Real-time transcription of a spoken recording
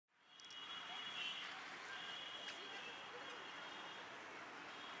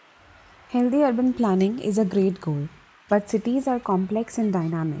Healthy urban planning is a great goal, but cities are complex and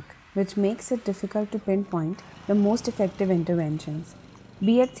dynamic, which makes it difficult to pinpoint the most effective interventions.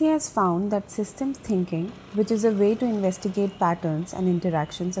 BHC has found that systems thinking, which is a way to investigate patterns and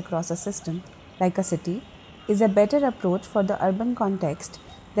interactions across a system, like a city, is a better approach for the urban context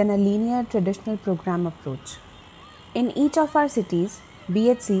than a linear traditional program approach. In each of our cities,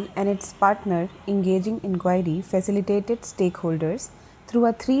 BHC and its partner Engaging Inquiry facilitated stakeholders through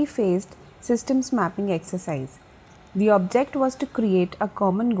a three-phased systems mapping exercise. The object was to create a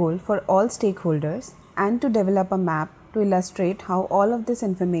common goal for all stakeholders and to develop a map to illustrate how all of this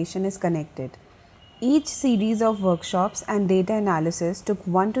information is connected. Each series of workshops and data analysis took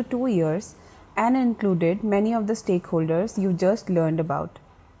 1 to 2 years and included many of the stakeholders you just learned about.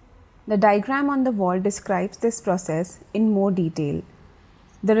 The diagram on the wall describes this process in more detail.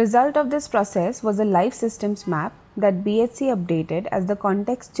 The result of this process was a live systems map that BHC updated as the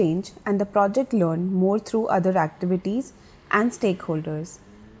context changed and the project learned more through other activities and stakeholders.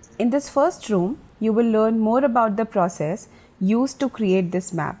 In this first room, you will learn more about the process used to create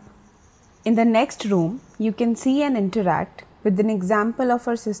this map. In the next room, you can see and interact with an example of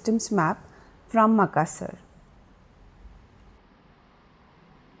our systems map from Makassar.